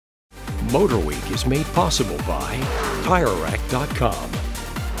MotorWeek is made possible by TireRack.com,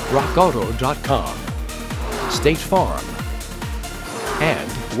 RockAuto.com, State Farm, and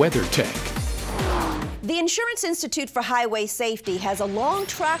WeatherTech. The Insurance Institute for Highway Safety has a long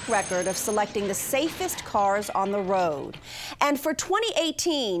track record of selecting the safest cars on the road. And for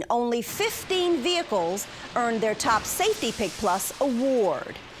 2018, only 15 vehicles earned their Top Safety Pick Plus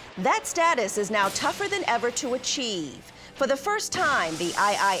award. That status is now tougher than ever to achieve. For the first time, the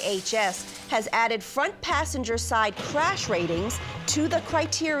IIHS has added front passenger side crash ratings to the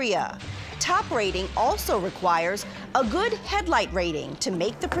criteria. Top rating also requires a good headlight rating to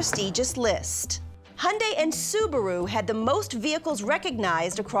make the prestigious list. Hyundai and Subaru had the most vehicles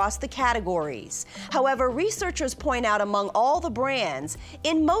recognized across the categories. However, researchers point out among all the brands,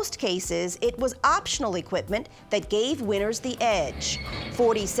 in most cases, it was optional equipment that gave winners the edge.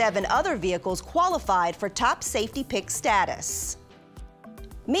 47 other vehicles qualified for Top Safety Pick status.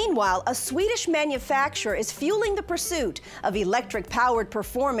 Meanwhile, a Swedish manufacturer is fueling the pursuit of electric-powered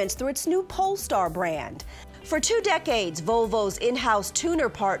performance through its new Polestar brand. For 2 decades, Volvo's in-house tuner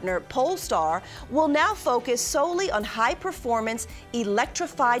partner, Polestar, will now focus solely on high-performance,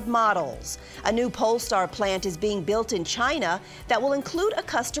 electrified models. A new Polestar plant is being built in China that will include a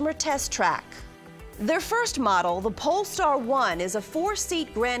customer test track. Their first model, the Polestar 1, is a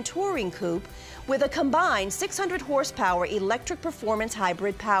 4-seat Grand Touring coupe with a combined 600 horsepower electric performance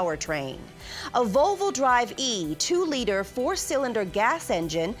hybrid powertrain. A Volvo Drive E 2-liter 4-cylinder gas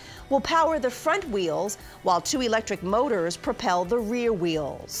engine will power the front wheels, while 2 electric motors propel the rear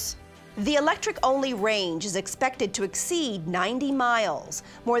wheels. The electric-only range is expected to exceed 90 miles,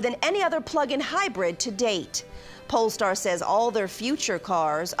 more than any other plug-in hybrid to date. Polestar says all their future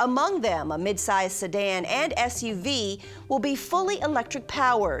cars, among them a midsize sedan and SUV, will be fully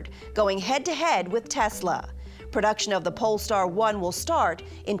electric-powered, going head-to-head with Tesla. Production of the Polestar 1 will start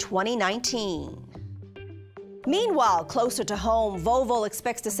in 2019. Meanwhile, closer to home, Volvo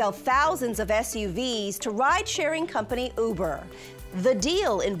expects to sell thousands of SUVs to ride-sharing company Uber. The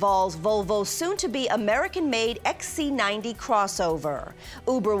deal involves Volvo's soon-to-be American-made XC90 crossover.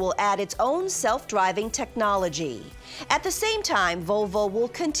 Uber will add its own self-driving technology. At the same time, Volvo will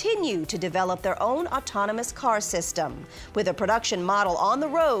continue to develop their own autonomous car system, with a production model on the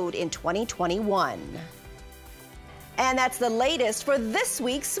road in 2021. And that's the latest for this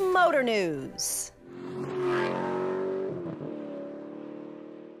week's Motor News.